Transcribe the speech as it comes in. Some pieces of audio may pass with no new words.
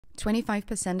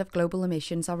25% of global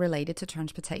emissions are related to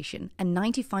transportation, and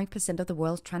 95% of the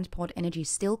world's transport energy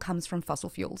still comes from fossil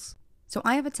fuels. So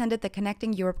I have attended the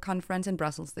Connecting Europe conference in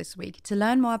Brussels this week to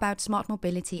learn more about smart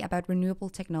mobility, about renewable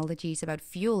technologies, about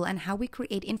fuel, and how we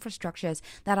create infrastructures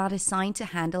that are designed to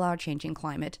handle our changing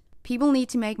climate. People need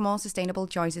to make more sustainable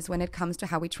choices when it comes to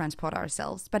how we transport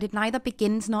ourselves, but it neither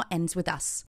begins nor ends with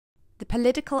us. The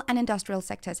political and industrial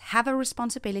sectors have a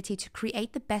responsibility to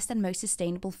create the best and most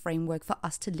sustainable framework for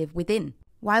us to live within.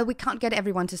 While we can't get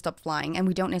everyone to stop flying, and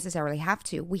we don't necessarily have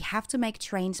to, we have to make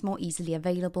trains more easily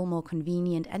available, more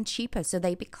convenient and cheaper so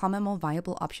they become a more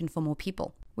viable option for more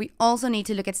people. We also need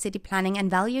to look at city planning and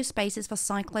value spaces for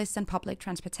cyclists and public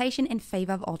transportation in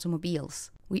favor of automobiles.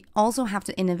 We also have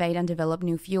to innovate and develop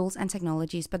new fuels and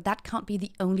technologies, but that can't be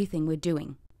the only thing we're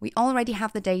doing. We already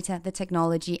have the data, the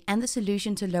technology, and the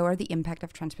solution to lower the impact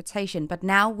of transportation, but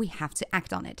now we have to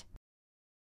act on it.